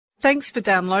Thanks for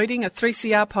downloading a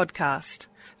 3CR podcast.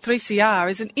 3CR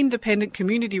is an independent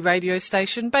community radio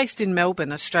station based in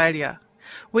Melbourne, Australia.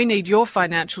 We need your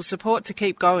financial support to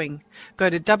keep going. Go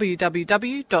to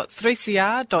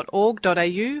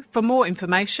www.3cr.org.au for more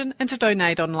information and to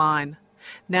donate online.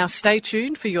 Now stay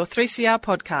tuned for your 3CR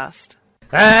podcast.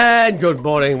 And good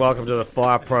morning, welcome to the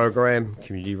Fire Program,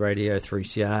 Community Radio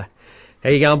 3CR. How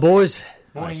you going, boys?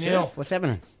 Morning, Neil. What's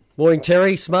happening? Morning,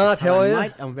 Terry. Smart, how are you?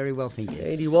 Mate, I'm very well, thank you.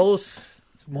 Andy Wallace.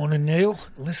 Good morning, Neil.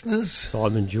 Listeners.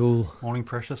 Simon Jewell. Morning,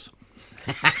 Precious.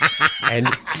 And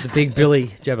the big Billy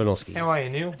Jabanoski. How are you,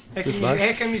 Neil? How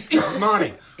come you skip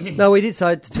smarty? No, we did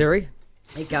say it to Terry.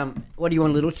 Hey, what do you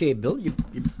want, a little chair, Bill? Big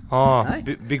How boy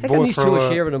come you for two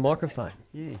are sharing a microphone?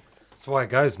 Yeah. That's the way it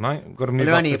goes, mate. We've got to move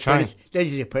They're up only the chain. They're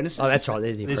the apprentices. Oh, that's right.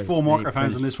 There's four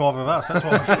microphones and there's five of us. That's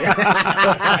why.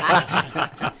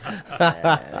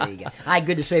 There you go. Hey,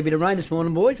 good to see a bit of rain this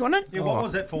morning, boys, wasn't it? Yeah, what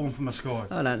was that falling from the sky?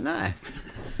 I don't know.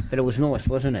 But it was nice,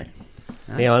 wasn't it?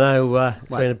 Yeah, I know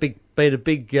it's been a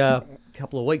big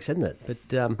couple of weeks, hasn't it? But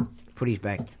Footy's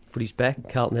back. Footy's back.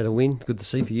 Carlton had a win. It's good to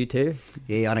see for you, Terry.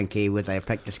 Yeah, I don't care whether they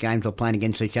practice games or playing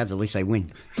against each other, at least they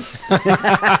win.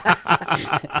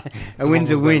 A win's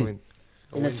a win.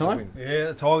 In the time? Yeah,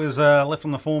 the Tigers left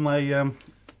on the form they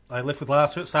left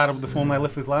with started with the form they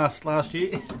left with last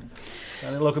year.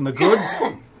 So they're looking the goods.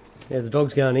 Yeah, the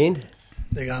Dogs going in.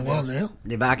 They're going well now.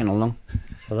 They're barking along.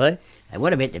 Are they? Hey,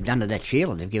 what about they've done to that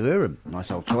Sheila? They've given her a nice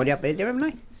old tidy up there, haven't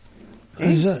they?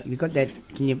 Who's that? You got that?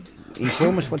 Can you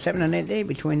inform us what's happening out there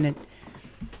between the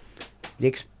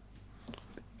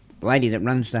ex-lady that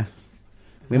runs the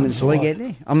women's league out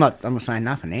there? I'm not saying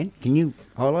nothing, Ann. Can you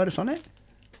highlight us on that?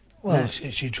 Well,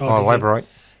 she tried I'll elaborate.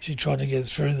 She tried to get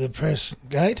through the press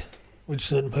gate, which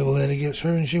certain people had to get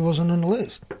through, and she wasn't on the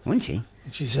list. Wasn't she?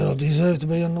 And she said, I deserve to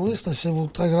be on the list. I said, well,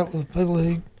 take it up with the people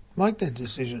who make that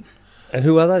decision. And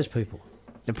who are those people?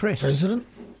 The press. President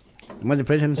What the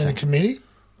president and a say? committee.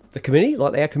 The committee?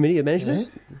 Like our committee of management?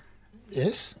 Yeah.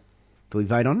 Yes. Do we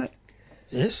vote on it?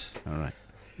 Yes. All right.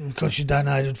 Because she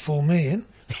donated $4 million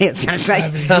Yeah, I was going to say.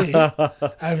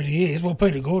 over the years. Well,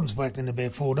 Peter Gordon's backed in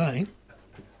about 14.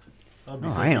 Oh,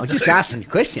 hang on, I was just asking the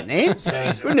question, Ann.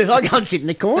 Goodness, I can't sit in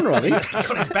the corner, I think.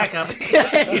 Got his back up.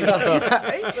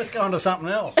 Let's go on to something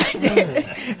else.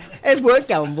 How's work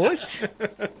going, boys?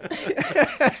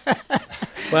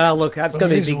 Well, look, it's going to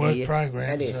be a it is big work year. program.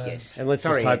 That is, so- yes. And let's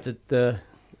Sorry, just hope that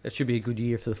it should be a good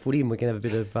year for the footy and we can have a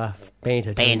bit of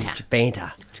banter.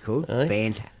 Banter. It's cool. Eh?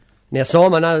 Banter. Now,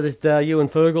 Simon, I know that you and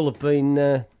Fergal have been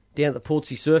down at the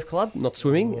Portsea Surf Club, not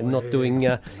swimming and not doing...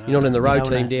 you're not in the row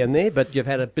team down there, but you've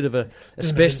had a bit of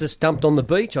asbestos dumped on the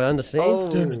beach, I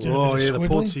understand. Doing a bit of The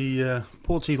squibbling.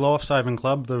 Portsea Lifesaving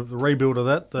Club, the rebuild of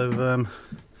that, they've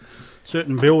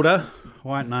certain builder, I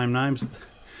won't name names,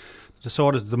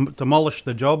 decided to demolish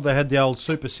the job. They had the old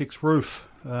Super 6 roof,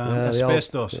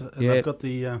 asbestos, and they've got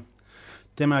the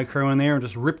demo crew in there and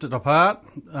just ripped it apart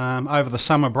over the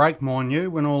summer break, mind you,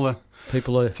 when all the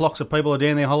flocks of people are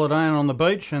down there holidaying on the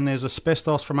beach, and there's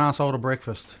asbestos from arsehole to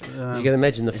breakfast. You can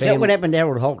imagine the Is family... that what happened to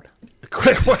Harold Holt?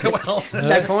 Well, Did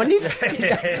they find him?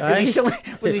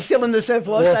 Was he still in the Surf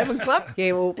Lifesaving Club?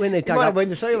 Yeah, well, when they He dug might up... have been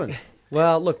the ceiling.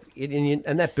 Well, look,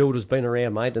 and that builder's been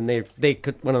around, mate, and they're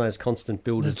one of those constant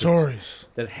builders Notorious.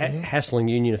 that hassling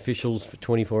union officials for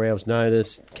 24 hours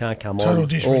notice, can't come Total on, all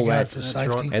disregard that. for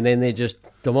safety. And then they're just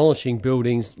demolishing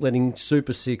buildings, letting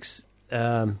Super 6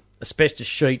 asbestos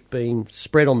sheet being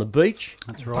spread on the beach.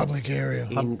 that's right. Public area.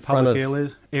 In front of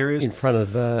areas. in front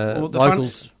of Well,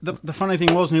 locals. The funny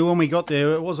thing was, Neil, when we got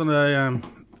there, it wasn't a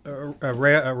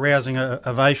rousing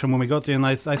ovation when we got there, and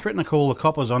they threatened to call the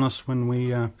coppers on us when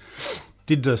we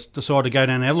did decide to go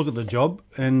down and have a look at the job.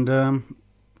 And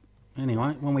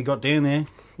anyway, when we got down there,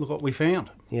 look what we found.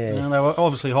 Yeah. They were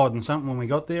obviously hiding something when we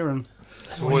got there, and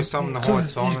It's always something to hide, You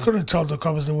Simon. could have told the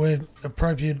coppers to wear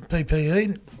appropriate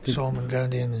PPE, Simon, going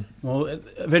down there. well,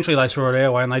 eventually they threw it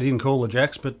our way, and they didn't call the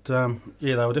jacks, but they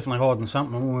were definitely hiding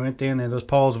something. When we went down there was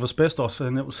piles of asbestos,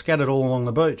 and it was scattered all along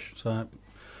the beach. So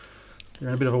they're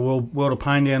in a bit of a world of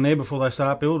pain down there before they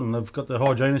start building. They've got the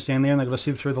hygienists down there, and they've got to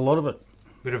sieve through the lot of it.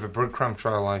 Bit of a breadcrumb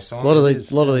trail, eh, A Simon?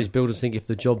 lot of these builders think if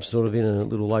the job's sort of in a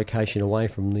little location away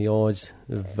from the eyes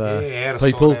of out of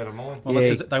people, sight, out of mind. Well,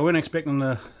 Yeah. they weren't expecting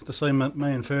to see me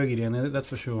and Fergie down there, that's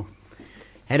for sure.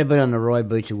 Had it been on the rye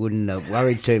boots, it wouldn't have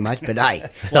worried too much. But hey,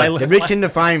 Layla- the rich and the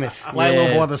famous.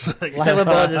 Layla by the sea. Layla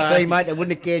by the sea, mate. They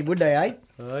wouldn't have cared, would they, eh?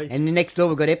 And the next door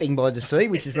we've got Epping by the sea,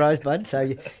 which is Rosebud. So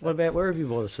what about Werribee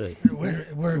by the sea?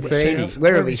 Wherever south.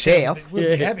 Wherever south. We'd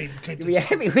be happy to keep You'd be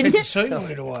happy, wouldn't you?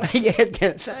 seaweed away. Yeah, I was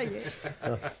going to say,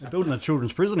 yeah. They're building a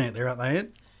children's prison out there, aren't they,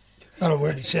 Ed? Not a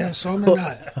word it sounds, Simon,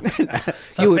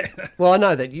 no. Well, I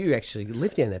know that you actually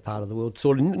live down that part of the world,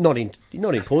 sort of, not in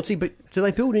Portsea, but do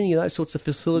they build any of those sorts of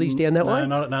facilities down that way?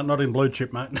 No, not in Blue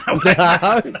Chip, mate. No.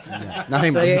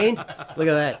 Nothing. So, Ian, look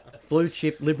at that. Blue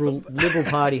chip Liberal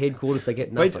Party headquarters, they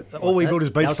get nothing. All we build is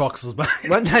beach boxes, mate.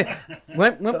 Won't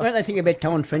they think about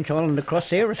towing French Island across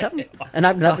there or something? And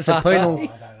open up as a penal...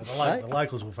 The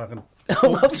locals will fucking...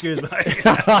 excuse me.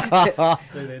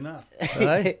 Do their nuts.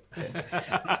 Hey?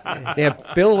 Now,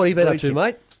 Bill, what have you been up to,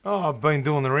 mate? Oh, I've been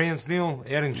doing the rounds, Neil,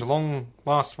 out in Geelong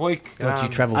last week. God, you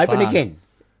travel Open far. again.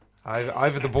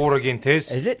 Over the border again,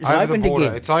 Tez. Is it? It's over opened the border.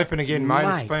 again? It's open again, mate.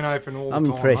 Mate, It's been open all the I'm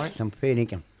time, impressed. mate. I'm fair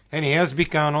dinkum. Anyhow's a bit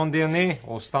going on down there,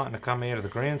 or starting to come out of the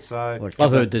ground, so...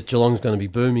 I've heard that Geelong's going to be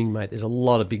booming, mate. There's a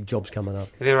lot of big jobs coming up.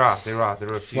 There are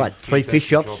a few... What, few 3 fish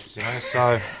decent shops? jobs, you know,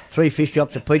 so... 3 fish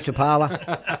shops, a pizza parlour,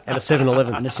 And a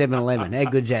 7-Eleven. and a 7-Eleven. How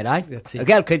good's that, eh? That's it. I've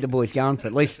got to keep the boys going for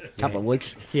at least a couple of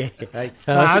weeks. Yeah. Hey.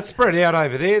 No, it's spread out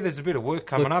over there. There's a bit of work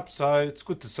coming up, so it's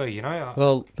good to see, you know.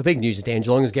 Well, the big news at down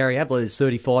Geelong is Gary Ablett is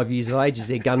 35 years of age, is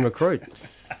their gun recruit.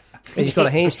 And he's got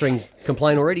a hamstring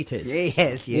complaint already, Tez.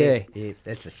 Yes, yeah,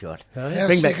 that's a shot. How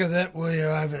Bring sick back- of that were you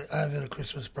over the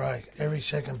Christmas break? Every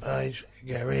second page,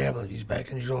 Gary Ablett, he's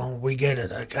back in Geelong. We get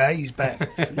it, okay? He's back.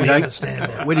 We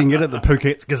understand that. We didn't get it at the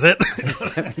Phuket Gazette.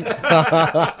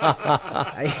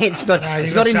 It's not. No,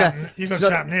 It's not in the. you got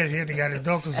something there. You had to go to the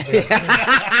doctor's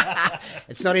about.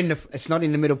 It's not in the. It's not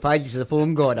in the middle pages of the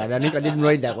Fulham Guide. I don't think I didn't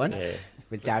read that one. Yeah.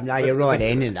 But no, you're right,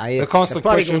 Ian. The constant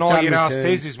question I get asked, is,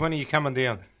 Tez, is when are you coming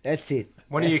down? That's it.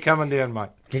 When are you coming down, mate?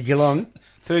 To Geelong,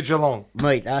 To Geelong.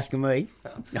 mate, asking me.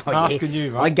 No, Asking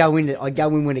you, mate. I go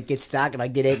in when it gets dark, and I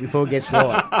get out before it gets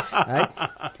light. Right?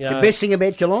 Yeah. The best thing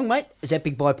about Geelong, mate, is that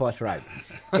big bypass road.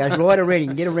 Goes right around. You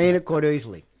can get around it quite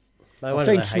easily. No I've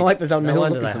seen snipers on the no hill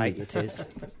wonder looking they for hate me. you, Tez.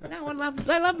 No,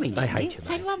 they love me. They hate you, mate.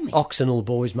 They love me. Ox and all the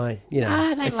boys, mate. You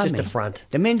know, They it's love just me. a front.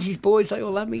 The Menzies boys, they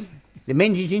all love me. The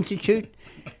Menzies Institute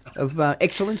of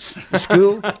Excellence, the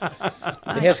school.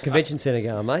 How's the convention centre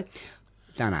going, mate?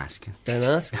 Don't ask. Don't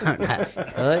ask. Don't ask.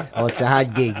 Eh? Oh, it's a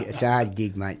hard gig. It's a hard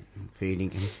gig, mate. For you,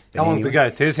 Lincoln. But How long anyway. to go,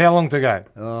 Tez? How long to go?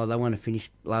 Oh, they want to finish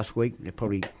last week. They're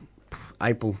probably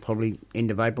April, probably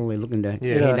end of April. They're looking to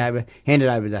Yeah. hand it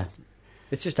over the.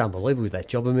 It's just unbelievable with that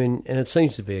job. I mean, and it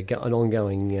seems to be an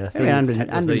ongoing thing. Under- with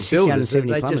under these builders.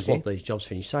 670 They plumbers, just want yeah. these jobs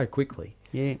finished so quickly.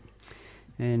 Yeah.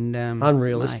 And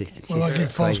Unrealistic. mate, it's Well, I just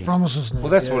give false crazy. promises now. Well,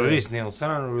 that's what it is, Neil. It's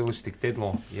an unrealistic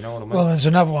deadline. You know what I mean? Well, there's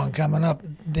another one coming up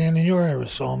down in your area,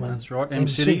 Simon. That's right,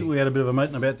 M-City. We had a bit of a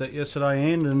meeting about that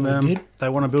yesterday, and We did. they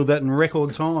want to build that in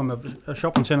record time. A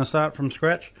shopping centre start from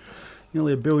scratch.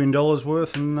 Nearly $1 billion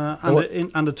worth in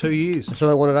under 2 years. So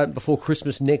they want it open before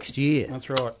Christmas next year. That's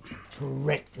right.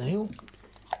 Correct, Neil.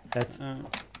 That's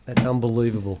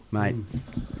unbelievable. Mate,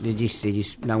 they just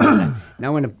no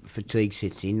one fatigue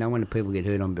sets in. No one people get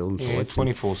hurt on building yeah, sites.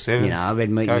 24/7. You know, I've had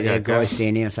meetings Go, with go, our go. guys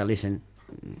down there and say, listen,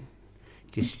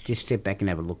 just step back and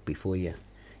have a look before you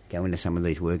go into some of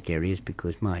these work areas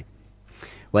because, mate,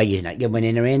 well, you know, you've been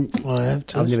in around. I have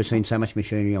to. I've never seen so much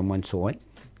machinery on one site.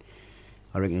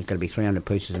 I reckon there's got to be 300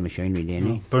 pieces of machinery down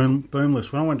there. Boom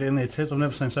lifts. When I went down there, Tess, I've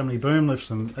never seen so many boom lifts,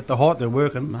 and at the height they're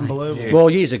working. Unbelievable. Yeah. Well,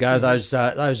 years ago, those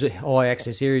high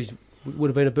access areas would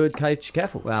have been a birdcage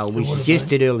scaffold. Well, we It would have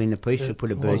suggested early in the piece to It put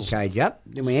a bird was. cage up,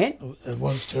 didn't we, Ant? It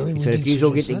was, Terry. We So did if you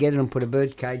all get suggest that. together and put a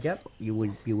bird cage up, you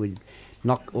would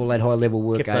knock all that high level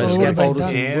work Kept over. those Well, it would have been scaffolders.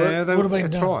 done. Yeah, Would have been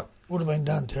that's done. right. Would have been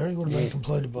done, Terry. Would have been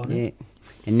completed by now. Yeah.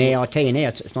 And now, I tell you now,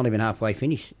 it's not even halfway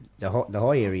finished. The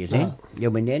high areas, Ant.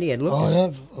 You've been down here, had a look. I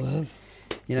have.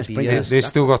 You know, Be, sprinkling They've stuff.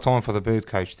 still got time for the bird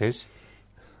cage, Tez.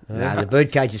 No, the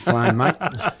bird cage is flying, mate.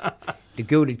 The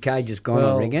gilded cage is gone,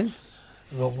 Well, I reckon.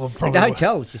 We'll But probably, the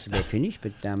hotel is just about finished,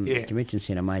 but Yeah. Convention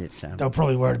Centre made it so. they're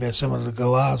probably worried about some of the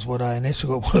galahs what ANS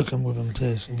have got working with them,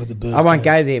 Tess, with the bird. I won't cage.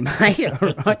 go there, mate.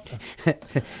 All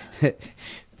right.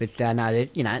 But no,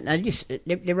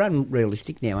 they're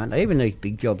unrealistic now, aren't they? Even these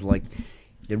big jobs like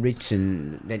the Ritz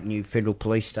and that new federal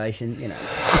police station, you know,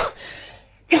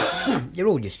 they're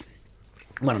all just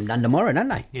want them done tomorrow, don't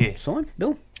they? Yeah. Sign,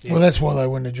 Bill. Well, that's why they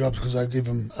win the jobs, because they give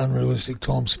them unrealistic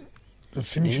times of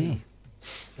finishing.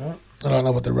 Right? I don't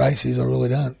know what the race is, I really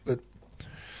don't. But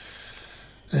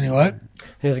anyway,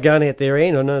 How's it going out there,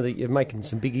 Ian? I know that you're making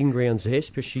some big in-grounds there,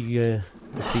 especially with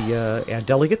our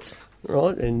delegates,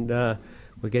 right? And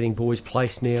we're getting boys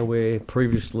placed now where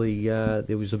previously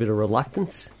there was a bit of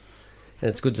reluctance. And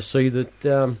it's good to see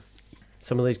that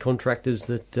some of these contractors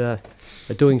that are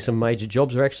doing some major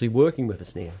jobs are actually working with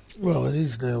us now. well, it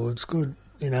is, Neil. It's good.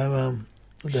 You know,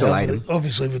 with the Still help hate of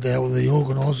obviously with the help of the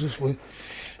organisers, we're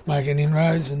making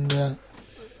inroads and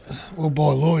well,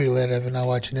 by law, you're allowed to have an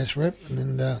OH&S rep,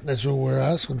 and that's all we're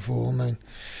asking for. I mean,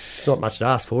 It's not much to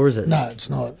ask for, is it? no, it's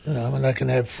not. You know, I mean, they can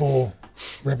have 4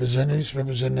 representatives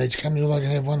representing each company, or they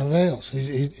can have one of ours.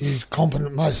 He's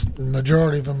competent.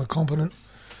 Majority of them are competent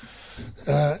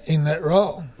in that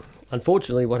role.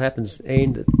 Unfortunately, what happens,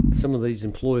 and some of these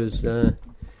employers, they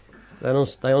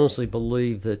honestly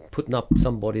believe that putting up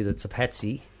somebody that's a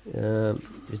patsy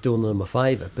is doing them a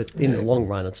favour, but in the long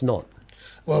run, it's not.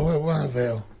 Well,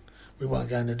 we won't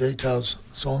go into details,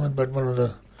 Simon, but one of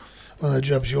the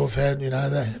jobs you've had, you know,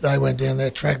 they went down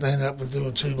that track. They ended up with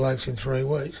doing 2 blokes in 3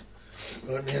 weeks.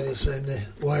 Right now they've seen the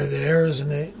way of their errors, and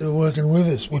they're working with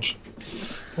us, which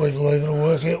we believe it'll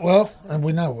work out well, and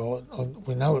we know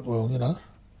it will, you know.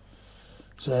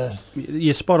 So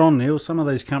You're spot on, Neil. Some of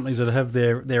these companies that have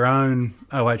their own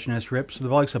OH&S reps, the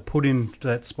blokes are put into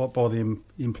that spot by the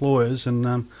employers,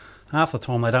 and half the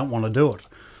time they don't want to do it.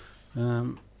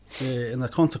 And the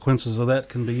consequences of that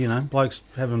can be, you know, blokes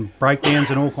having breakdowns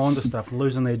and all kinds of stuff, and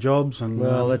losing their jobs. And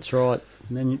Well, that's right.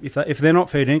 And then if they're not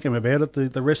fair dinkum about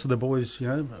it, the rest of the boys, you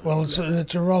know. well, it's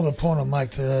a rather point I make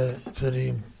to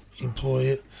the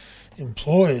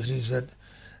employers is that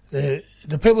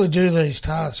the people who do these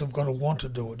tasks have got to want to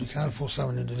do it. You can't force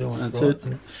someone into doing it, That's right? it.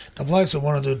 And the blokes that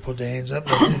want to do it put their hands up,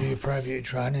 they do the appropriate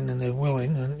training, and they're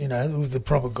willing, and, you know, with the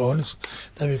proper guidance,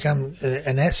 they become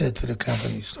an asset to the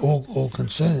companies, all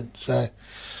concerned. So,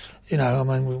 you know, I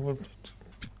mean, we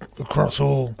across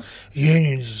all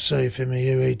unions,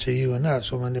 CFMEU, ETU and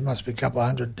us, I mean, there must be a couple of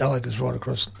hundred delegates right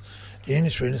across the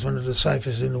industry, and it's one of the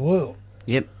safest in the world.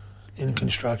 Yep. In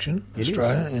construction, It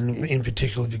Australia, and in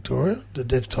particular Victoria, the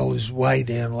death toll is way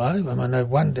down low. I mean, I know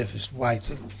one death is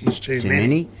too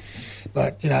many.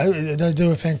 But, you know, they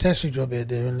do a fantastic job out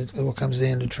there, and it all comes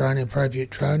down to training,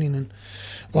 appropriate training, and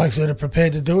blokes that are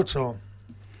prepared to do it, Tom.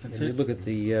 And you look at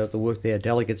the work there,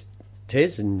 delegates,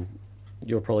 Tez, and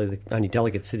you're probably the only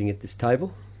delegate sitting at this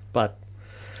table, but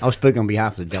I'll speak on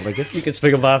behalf of the delegates. you can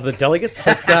speak on behalf of the delegates,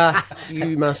 but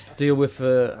you must deal with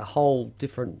a whole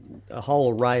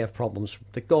array of problems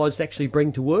that guys actually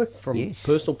bring to work, from Yes.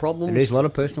 personal problems. There's a lot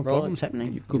of personal right? problems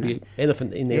happening. It could you know. be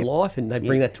anything in their life, and they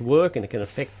bring that to work, and it can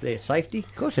affect their safety.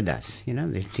 Of course it does. You know,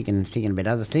 they're thinking about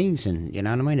other things, and you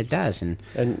know what I mean. It does. And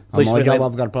And on my policemen job,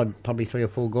 have- I've got probably 3 or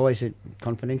 4 guys that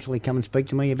confidentially come and speak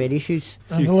to me about issues.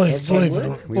 And believe We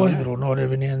it or not,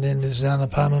 every now and then there's an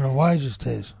underpayment of wages,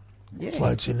 Tez. Yeah.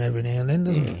 Floats in every now and then,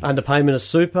 doesn't it? Underpayment of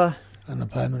super,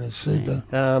 Underpayment is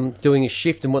super. doing a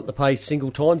shift and want to pay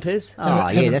single time, Tez. Oh,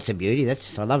 yeah, that's a beauty.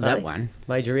 I love that Hey, one.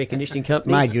 Major air conditioning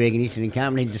company. Major air conditioning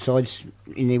company decides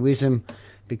in their wisdom,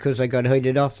 because they got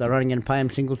heated off, they're only going to pay them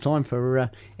single time for out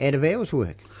of hours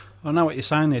work. I know what you're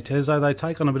saying there, Tez, though. They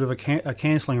take on a bit of a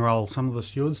cancelling role, some of the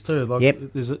stewards too. Like, Yep.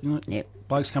 There's you know, Yep.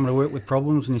 blokes coming to work with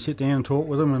problems, and you sit down and talk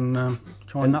with them and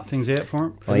try and nut things out for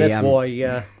them. And that's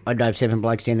why I drove 7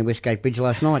 blokes down the Westgate Bridge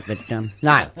last night, but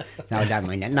no, I don't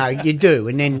mean that. No, you do,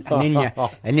 and then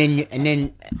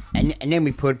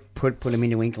we put them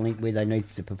into Inklink where they need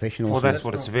the professionals. Well, that's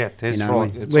what it's about. That's You know,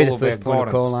 right. It's we're all the first about point guidance.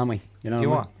 of call, aren't we? You know You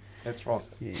what I are. mean? That's right.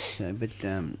 Yeah, so, but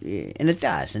yeah, and it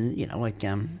does, and you know, like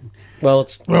well,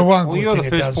 it's Well, one Well, good you're thing the it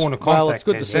first does. point of contact. well, it's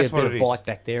good to Tez. see a That's bit what of it is. bite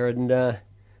back there, and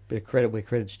bit of credit where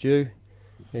credit's due,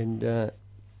 and the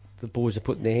boys are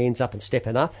putting their hands up and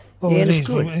stepping up. Well, Yeah, it that's is.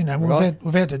 good. You know, Right.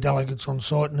 we've had the delegates on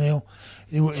site, Neil.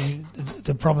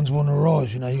 The problems wouldn't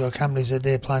arise. You know, you got companies that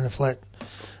they're paying a flat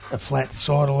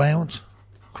side allowance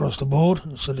across the board,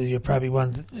 so the appropriate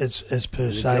one as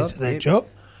per se job, to that yep. job,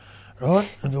 right?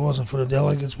 If it wasn't for the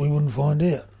delegates, we wouldn't find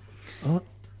out. Right?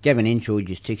 Gavin Henshaw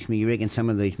just texted me. You reckon some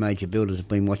of these major builders have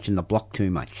been watching The Block too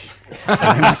much?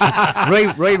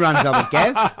 Reruns of it,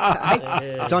 Gav.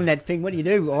 Hey, it's on that thing. What do you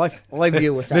do?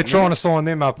 iView or something. They're trying to sign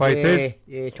them up, eh, Tez?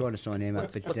 Yeah, trying to sign them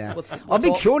up. But, what's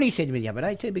Big all- Shawnee said to me the other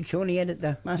day too. Big Shawnee had at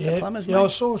the Master Plumbers. Yeah, I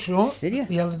mate. saw Sean Did you?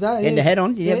 the other day. He had the hat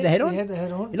on? Did he have Yeah, the hat on? He had the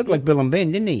hat on. He looked like Bill and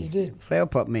Ben, didn't he? He did. Flower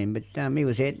pot man. But he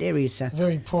was out there. He's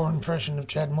Very poor impression of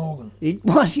Chad Morgan. he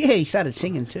was. Yeah, he started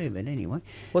singing too. But anyway,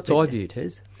 What's iView,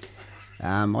 Tez?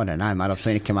 I don't know, mate. I've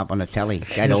seen it come up on the telly. Go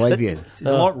to Is it? iView. It's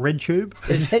a lot RedTube.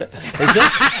 Is it?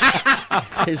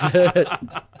 Is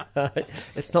it?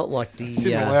 It's not like the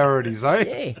Similarities,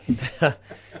 eh? Yeah.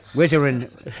 Wizzer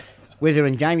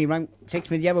and Jamie texted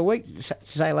me the other week to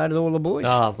say hello to all the boys.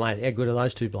 Oh, mate, how good are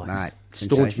those two blokes? Mate, Staunch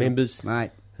sensational. members.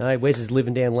 Mate. Hey, Wes is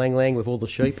living down Lang Lang with all the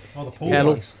sheep. Oh, the pool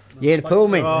Cattle. blokes. Yeah, the pool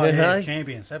men. Oh, yeah, Yeah.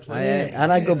 champions, absolutely. Are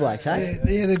they good blokes, eh?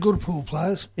 Yeah, they're good pool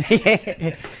players.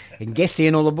 Yeah. And Guesty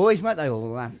and all the boys, mate, they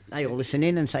all listen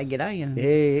in and say g'day. And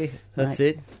Yeah, that's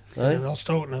Mate. it. Eh? And I was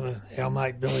talking to our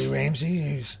mate Billy Ramsey,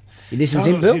 who's You listen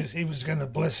to told him, us Bill? he was going to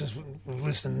bless us with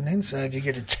listening in. So if you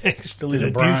get a text, Billy an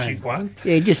the Brain. abusive one,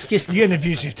 Yeah, just you get an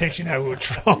abusive text, you know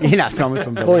what's wrong. you know, from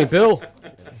Bill. Morning, Bill.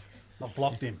 I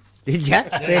blocked him. Did you?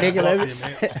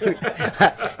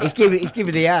 He's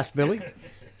giving the ass, Billy.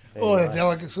 All the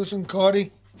delegates, listen,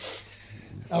 Cotty.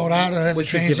 Old Ardo had the We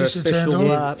should give a transistor turned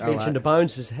special on. mention to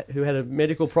Bones, who had a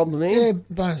medical problem there. Yeah,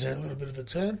 Bones had a little bit of a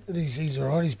turn, but he's all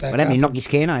right. He's back What happened? He up. knocked his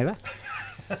can over.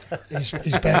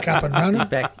 He's back up and running. He's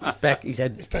back. He's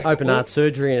had back open at heart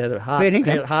surgery and had a heart, Fair dinkum.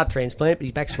 had a heart transplant, but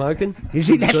he's back smoking. Is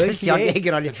he? Good to That's see. yeah. Yeah.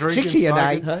 Get on your Drinking, 60 a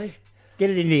day. Hey, Get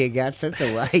it into your guts. That's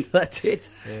the way. that's it.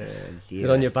 Good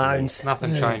on your Bones.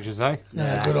 Nothing changes, eh?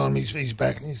 No, good on him. He's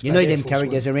back. He's You back need in them full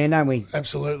characters swing. around, don't we?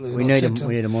 Absolutely. We And I need said them. to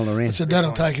We need them all I around. said,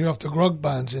 that'll take you off the grog,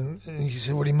 Bones. And he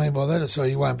said, what do you mean by that? So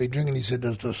you won't be drinking. He said,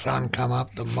 does the sun come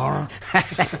up tomorrow?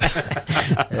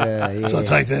 Yeah. So I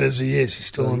take that as a yes. He's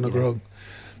still on the grog.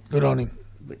 Good on him.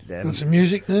 But, Got some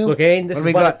music now? Look, Ian, this What is have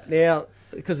we what got? now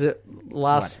because the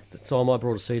last time I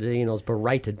brought a CD and I was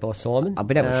berated by Simon. I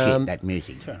bet that was shit, that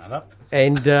music. Turn it up.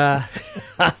 And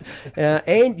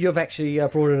you've actually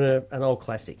brought in an old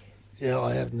classic. Yeah,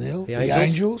 I have, Neil. The The Angels?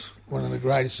 Angels, one of the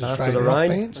greatest After Australian the rock Rain?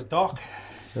 bands. The doc.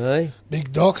 Eh?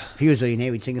 Big Doc. If he was in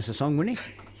here, he'd sing us a song, wouldn't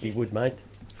he? You would, mate.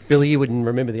 Billy, you wouldn't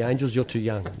remember the Angels. You're too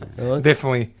young. All right?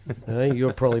 Definitely.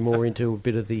 You're probably more into a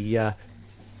bit of the. Well,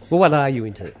 what are you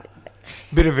into?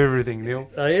 Bit of everything, Neil.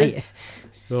 Are you?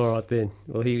 All right then.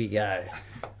 Well, here we go.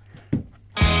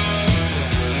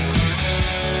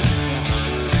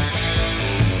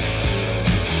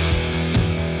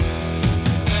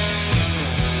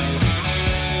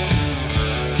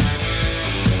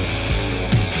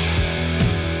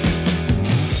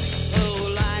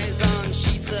 Who lies on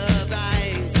sheets of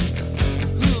ice?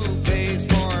 Who pays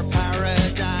for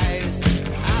paradise?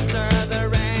 After the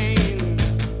rain,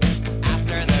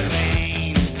 after the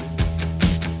rain.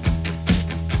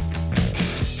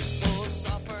 Who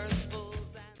suffers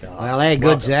fools and Well, how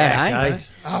good's that, back, eh? eh?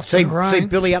 After See, the rain. see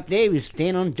Billy up there, he was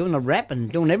standing on doing the rap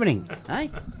and doing everything, eh?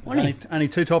 Wasn't he? Only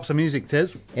two types of music,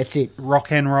 Tez. That's it.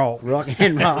 Rock and roll. Rock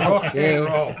and roll. Rock yeah, and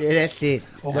roll. yeah, that's it.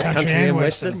 Or country and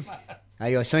western.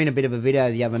 Hey, I seen a bit of a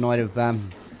video the other night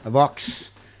of Ox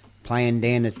playing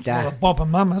down at. Or the Bop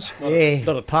and Mamas. Yeah.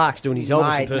 Not at Parks doing his Elvis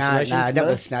Mate,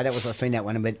 impersonations. that was I seen that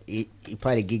one, but he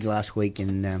played a gig last week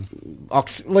and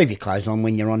Ox, leave your clothes on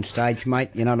when you're on stage, mate.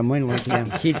 You know what I mean?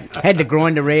 Like he had the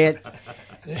grinder out,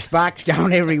 sparks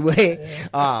going everywhere.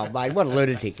 Oh, mate, what a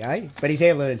lunatic, eh? But he's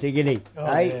a lunatic, isn't he?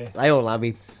 Oh, eh? yeah. They all love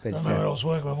him. But, I remember I was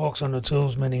working with Ox on the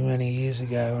tools many, many years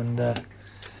ago, and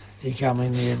he come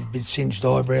in there with a bit singed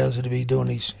eyebrows to be doing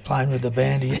his playing with the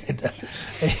band. He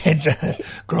had to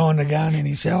grind the gun and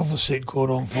his alpha suit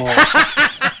caught on fire.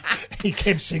 He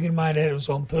kept singing, mate, that was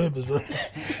on purpose.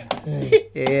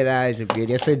 yeah, no, it's a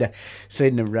beauty. I've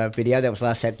seen the video. That was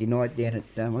last Saturday night down at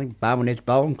I think Barmanet's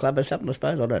Bowling Club or something, I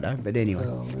suppose. I don't know. But anyway,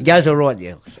 it goes all right,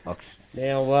 yeah, Ox.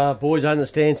 Now, boys, I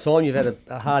understand, Simon, you've had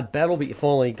a hard battle, but you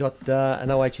finally got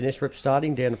an OH&S rep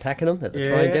starting down at Pakenham at the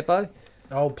train depot.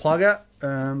 Old plugger.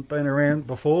 Been around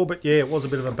before, but yeah, it was a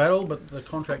bit of a battle, but the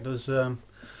contractors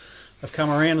have come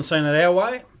around and seen it our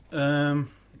way.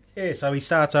 Yeah, so he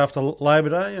starts after Labor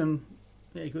Day, and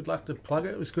yeah, good luck to Plugger.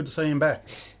 It was good to see him back.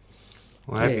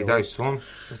 Well, happy Yeah, days, Swan.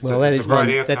 Well, that is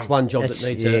that's one job That's- that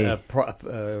needs yeah.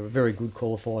 a very good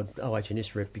qualified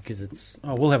OH&S rep because it's,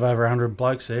 Oh, we'll have over 100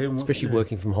 blokes there. and especially yeah.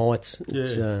 working from heights.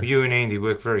 It's, Yeah. You and Andy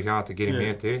worked very hard to get him Yeah.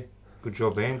 out there. Good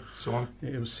job, Andy. Swan.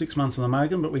 It was 6 months in the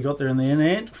making, but we got there in the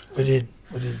end. We did.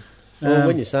 well,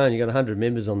 when you're saying you've got 100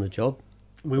 members on the job,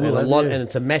 We and will a have, lot, yeah. and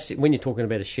it's a massive. When you're talking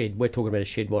about a shed, we're talking about a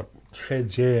shed, what?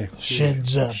 Sheds, yeah.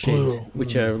 Sheds, Sheds, plural.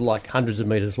 which are like hundreds of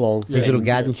metres long, These little and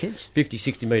garden sheds. 50,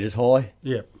 60 metres high.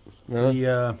 Yeah. Right.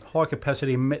 The high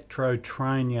capacity metro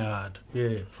train yard.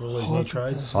 Yeah, for all these new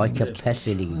trades. High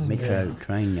capacity metro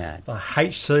train yard. The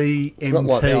HCMT. It's not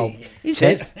like the old. Is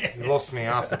Says, You lost me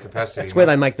after capacity. it's where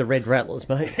they make the red rattlers,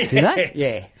 mate. Do they?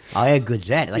 Yeah. Oh, how good's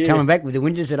that? Are they Yeah. coming back with the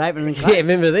windows that open and close? Yeah,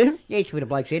 remember them? Yeah, you should put a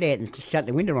bloke's head out and shut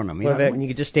the window on them. You What know about what when you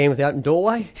could just stand with the open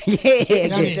doorway? I mean? Yeah, The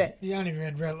good only, that. the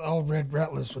only old red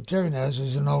rattlers for Terry knows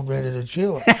is an old red-headed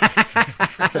chiller.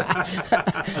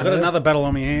 I've got another battle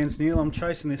on my hands, Neil. I'm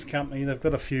chasing this company. They've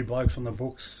got a few blokes on the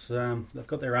books. They've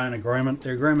got their own agreement.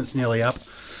 Their agreement's nearly up.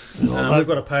 We've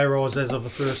got a pay rise as of the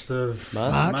 1st of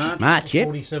March. March, yep.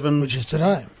 47, Which is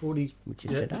today. 40, Which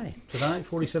is yeah, today. Today,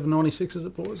 47.96 is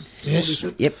it, boys? Yes.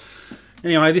 46? Yep.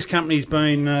 Anyway, this company's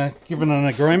been given an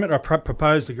agreement, a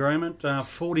proposed agreement,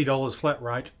 $40 flat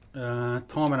rate,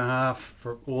 time and a half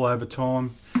for all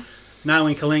overtime. No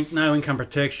Interlink, no income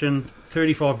protection.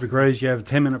 35 degrees, you have a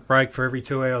 10-minute break for every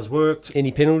 2 hours worked.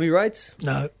 Any penalty rates?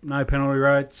 No. No penalty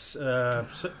rates.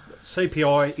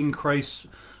 CPI increase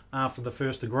after the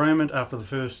first agreement, after the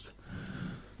first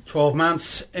 12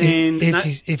 months. And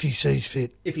If he sees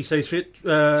fit. if he sees fit,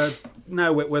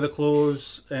 no wet weather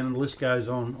clause, and the list goes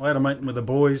on. I had a meeting with the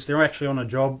boys. They're actually on a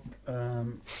job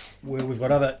where we've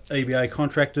got other EBA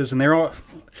contractors, and they're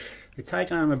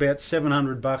taking home about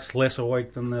 $700 less a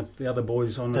week than the other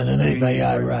boys on Than an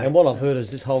EBA rate. And what I've heard is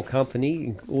this whole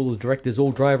company, all the directors,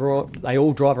 all drive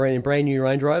around in brand new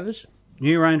Range Rovers.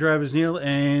 New Range Rovers, Neil,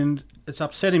 and it's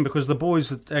upsetting because the boys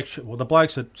the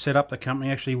blokes that set up the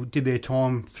company actually did their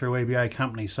time through EBA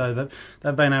companies, so that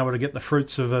they've been able to get the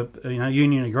fruits of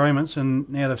union agreements, and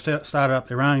now they've started up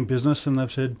their own business, and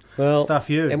they've said, Well, stuff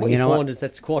you. And what You you know find is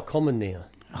that's quite common now.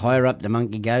 Higher up the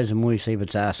monkey goes, the more you see of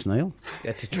its arse, Neil.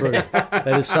 That's true. That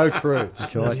is so true.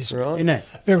 That's That right. is Right? Isn't it?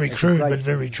 very That's crude, great. but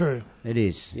very true. It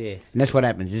is. Yes. And that's what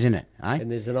happens, isn't it? Eh? And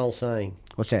there's an old saying,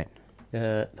 What's that?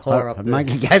 higher up the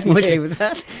monkey goes, more you see of its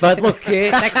arse. But look,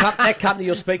 that company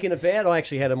you're speaking about, I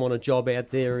actually had them on a job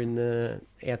out there in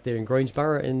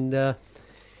Greensborough, and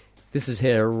this is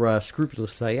how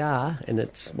scrupulous they are. And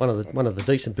it's one of the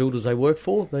decent builders they work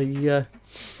for. They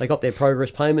got their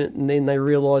progress payment, and then they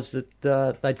realised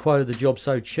that they'd quoted the job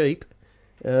so cheap,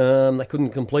 they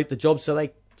couldn't complete the job, so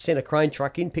they sent a crane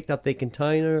truck in, picked up their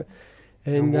container,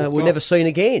 and walked were off. never seen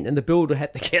again. And the builder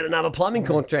had to get another plumbing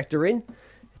contractor in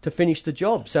to finish the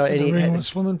job. So The and he Ringwood had,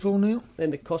 swimming pool, Neil?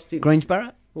 and it cost him.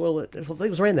 Greensborough? Well, it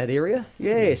was around that area.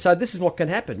 Yeah, so this is what can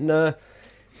happen.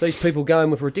 These people go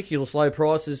in with ridiculous low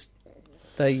prices.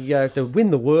 They win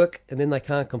the work, and then they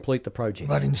can't complete the project.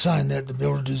 But in saying that, the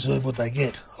builder deserve what they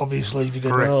get. Obviously, if you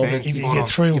get, Correct, man. if you Spot get on.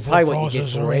 3 or You 4 pay what you get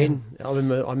prices for it. around,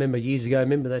 I remember years ago.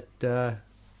 That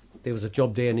there was a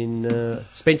job down in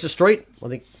Spencer Street. I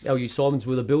think L.U. Simons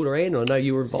were the builder, and I know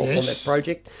you were involved on Yes. that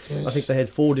project. Yes. I think they had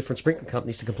 4 different sprinkler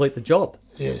companies to complete the job.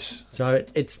 yes. So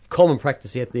it's common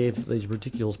practice out there for these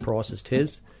ridiculous prices,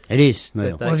 Tez. It is,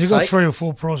 Neil. But Well, if you've got take- 3 or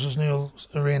 4 prices, Neil,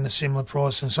 around a similar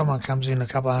price, and someone comes in a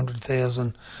couple of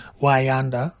 100,000 way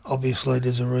under, obviously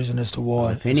there's a reason as to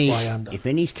why it's way under. If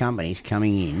any company's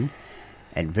coming in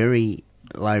at very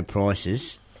low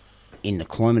prices in the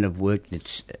climate of work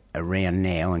that's around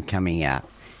now and coming up,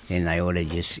 then they ought to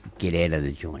just get out of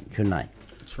the joint, shouldn't they?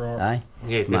 That's right. Eh?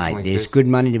 Yeah, Mate, definitely. there's good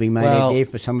money to be made Well, out there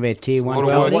for some of our tier one. A lot of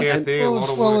Well, work what- out there, a lot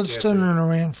of Well, work it's out turning there.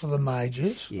 around for the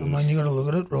majors. I Yes. mean, you got to look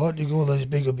at it, right? You got all these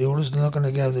bigger builders; they're not going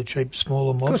to go the cheap,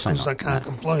 smaller mobs course they're because they not. can't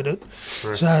complete it.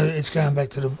 Correct. So it's going back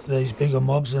to these bigger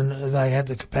mobs, and they have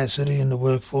the capacity and the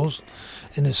workforce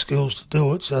and the skills to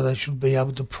do it. So they should be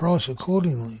able to price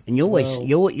accordingly. And you always Well-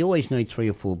 you always need 3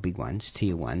 or 4 big ones,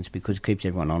 tier ones, because it keeps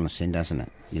everyone honest then, doesn't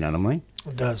it? You know what I mean?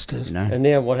 It does, Tez. You know? And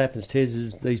now what happens, Tez,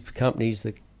 is these companies,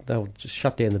 they'll just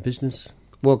shut down the business.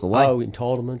 Walk away. Oh,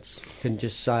 entitlements. Can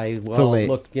just say, well, Fill their-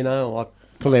 look, I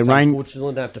Fill their rain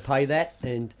unfortunately don't have to pay that.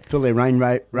 And fill their rain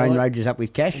Right. roads up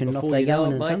with cash, and off before they you go know in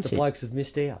it, the mate, the sunset. blokes have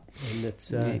missed out. And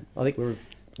it's, Yeah. I think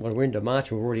we're into March,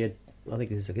 and we've already had, I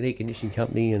think there's an air conditioning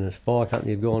company and a fire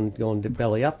company have gone to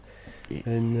belly up.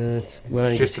 And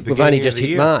we've just the only beginning just of the hit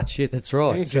year. March. Yeah, that's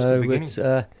right. Yeah, just the so beginning. it's,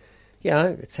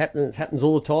 it's happening. It happens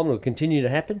all the time. It'll continue to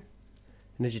happen.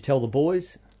 And as you tell the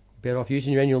boys, better off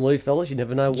using your annual leave, fellas. You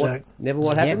never know what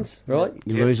Exact. happens, right?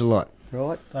 You Yep. lose a lot.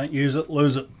 Right. Don't use it,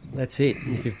 lose it. That's it.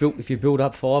 And if you build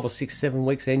up 5 or 6, 7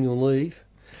 weeks annual leave,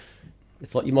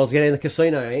 it's like you might as well get in the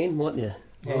casino, Ian, mightn't you?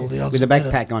 Well, the odds With a are better.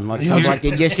 backpack on, like The some odds- like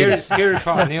did yesterday. Scary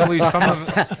part, Neil, is some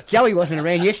of Joey wasn't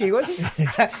around yesterday, was he?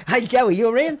 Hey, Joey, you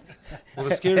around? well,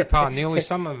 the scary part, Neil, is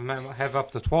some of them have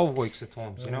up to 12 weeks at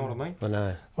times. You know what I mean? I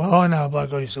know. Well, I know a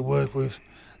bloke I used to work with,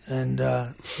 and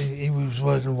he was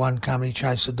working one company,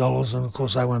 chased the dollars, and of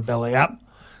course they went belly up.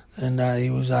 And he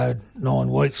was owed 9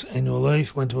 weeks annual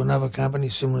leave, went to another company,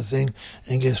 similar thing,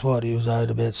 and guess what? He was owed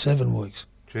about 7 weeks.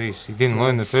 Jeez, he didn't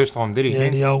learn the first time, did he? Yeah,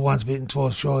 Ken? the old once bitten,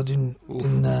 twice shy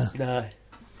No.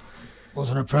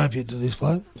 wasn't appropriate to this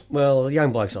bloke. Well, the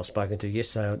young blokes I've spoken to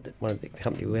yesterday, one of the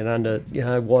company went under,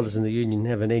 why doesn't the union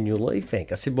have an annual leave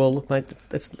bank? I said, well, look, mate,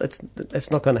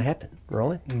 that's not going to happen,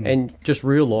 right? And just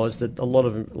realise that a lot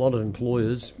of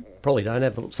employers probably don't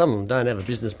have, some of them don't have a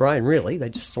business brain, really. They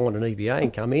just signed an EBA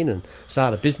and come in and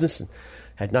start a business and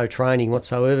had no training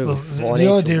whatsoever. Well, with the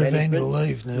financial idea of management, annual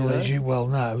leave, Neil, you know. as you well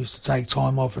know, is to take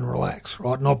time off and relax,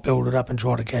 right? Not build it up and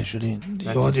try to cash it in. The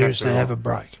That's idea is exactly to have right. a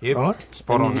break, Yep, right?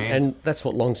 spot on, man. And that's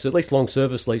what at least long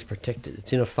service leave's protected.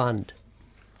 It's in a fund.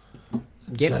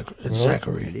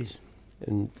 Exactly. It is.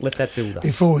 And let that build up.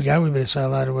 Before we go, we better say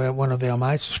hello to one of our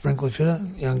mates, a sprinkler fitter,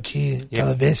 young Keir Yep.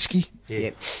 Galaveski. Yeah,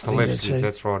 think Kalevsky, that's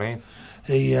that's right, Ian.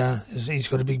 he's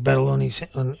got a big battle on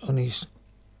his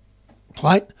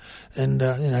plate,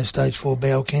 and stage 4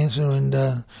 bowel cancer, and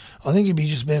I think he'll be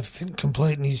just about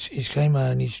completing his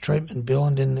chemo and his treatment bill,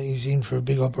 and then he's in for a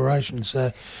big operation.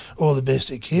 So, all the best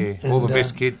to Kid. Yeah, all the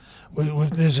best, Kid.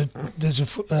 There's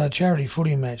a charity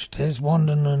footy match. There's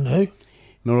Wandon and who?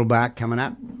 Middlebark coming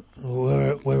up.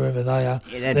 Wherever they are.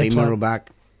 Yeah, that'd be Middlebark.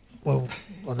 Well,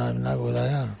 I don't even know where they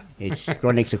are. It's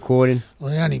right next to Croydon.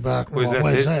 Well, the only bark.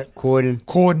 Where's that?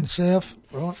 Croydon South,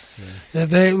 right?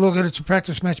 Yeah. Look, it's a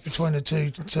practice match between the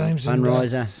two teams.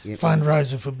 Fundraiser. And,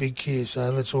 fundraiser for Big Kia, so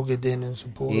let's all get down and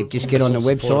support it. Just get on the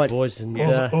website. Boys, and,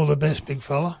 all the best, big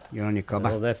fella. You're on your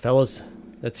cobber. All that, fellas.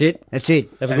 That's it. That's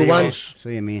it. Have a good one.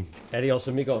 See you, man. Adios,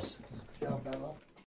 amigos.